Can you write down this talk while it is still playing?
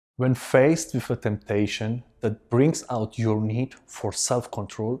When faced with a temptation that brings out your need for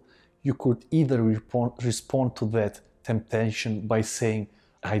self-control, you could either respond to that temptation by saying,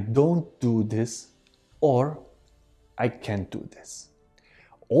 I don't do this, or I can't do this.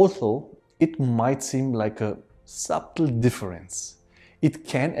 Although it might seem like a subtle difference, it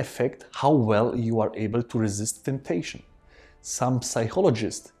can affect how well you are able to resist temptation. Some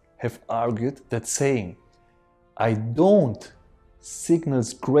psychologists have argued that saying, I don't,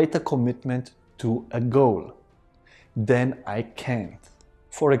 signals greater commitment to a goal than I can't.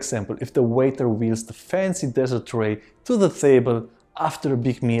 For example, if the waiter wheels the fancy dessert tray to the table after a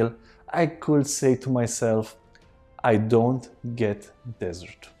big meal, I could say to myself, I don't get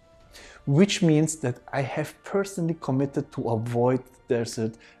dessert. Which means that I have personally committed to avoid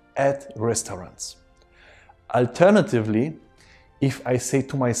dessert at restaurants. Alternatively, if I say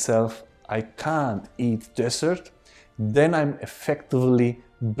to myself, I can't eat dessert, then I'm effectively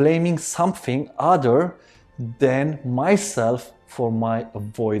blaming something other than myself for my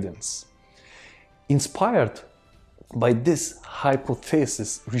avoidance. Inspired by this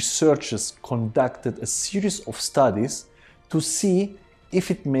hypothesis, researchers conducted a series of studies to see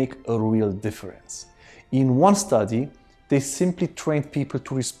if it makes a real difference. In one study, they simply trained people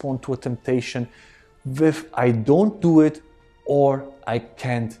to respond to a temptation with I don't do it or I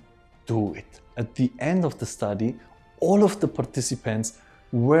can't do it. At the end of the study, all of the participants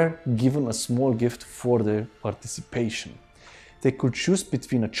were given a small gift for their participation. They could choose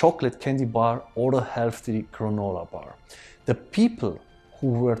between a chocolate candy bar or a healthy granola bar. The people who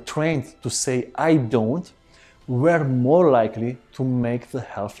were trained to say I don't were more likely to make the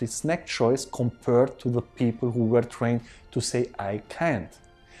healthy snack choice compared to the people who were trained to say I can't.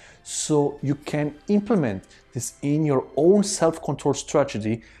 So you can implement this in your own self-control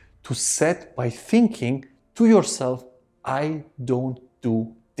strategy to set by thinking to yourself, I don't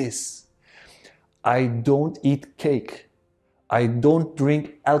do this. I don't eat cake. I don't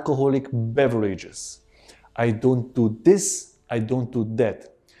drink alcoholic beverages. I don't do this. I don't do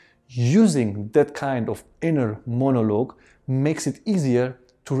that. Using that kind of inner monologue makes it easier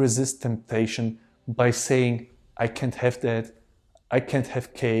to resist temptation by saying, I can't have that. I can't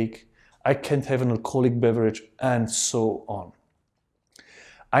have cake. I can't have an alcoholic beverage, and so on.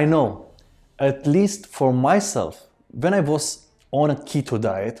 I know, at least for myself, when I was on a keto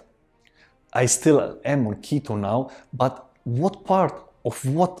diet, I still am on keto now, but what part of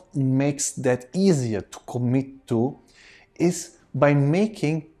what makes that easier to commit to is by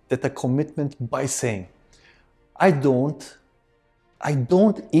making that a commitment by saying, I don't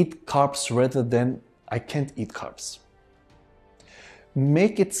eat carbs rather than I can't eat carbs.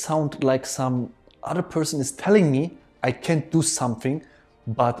 Make it sound like some other person is telling me I can't do something,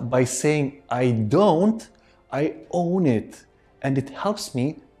 but by saying I don't, I own it, and it helps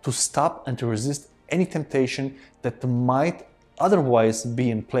me to stop and to resist any temptation that might otherwise be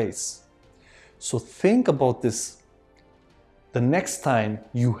in place. So think about this the next time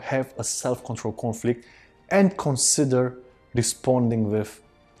you have a self-control conflict and consider responding with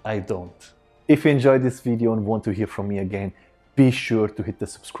I don't. If you enjoyed this video and want to hear from me again, be sure to hit the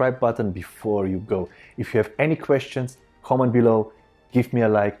subscribe button before you go. If you have any questions, comment below, give me a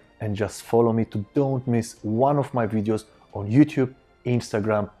like, and just follow me to don't miss one of my videos on YouTube,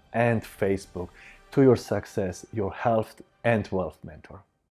 Instagram, and Facebook. To your success, your health and wealth mentor.